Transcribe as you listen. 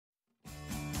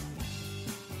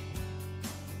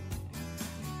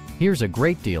Here's a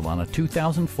great deal on a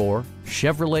 2004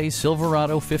 Chevrolet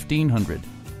Silverado 1500.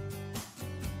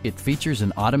 It features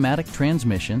an automatic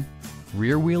transmission,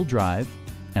 rear-wheel drive,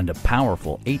 and a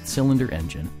powerful 8-cylinder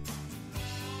engine.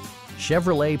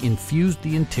 Chevrolet infused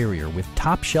the interior with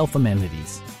top-shelf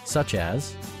amenities such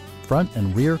as front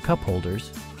and rear cup holders,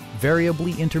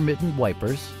 variably intermittent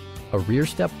wipers, a rear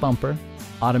step bumper,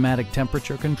 automatic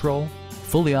temperature control,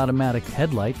 fully automatic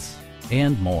headlights,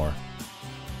 and more.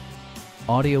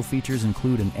 Audio features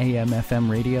include an AM/FM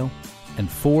radio and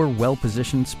 4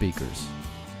 well-positioned speakers.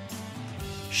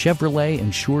 Chevrolet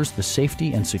ensures the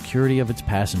safety and security of its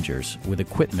passengers with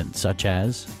equipment such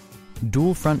as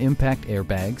dual front impact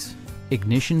airbags,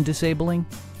 ignition disabling,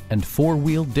 and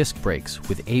 4-wheel disc brakes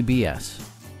with ABS.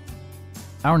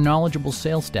 Our knowledgeable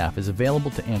sales staff is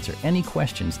available to answer any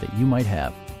questions that you might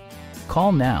have.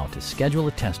 Call now to schedule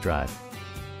a test drive.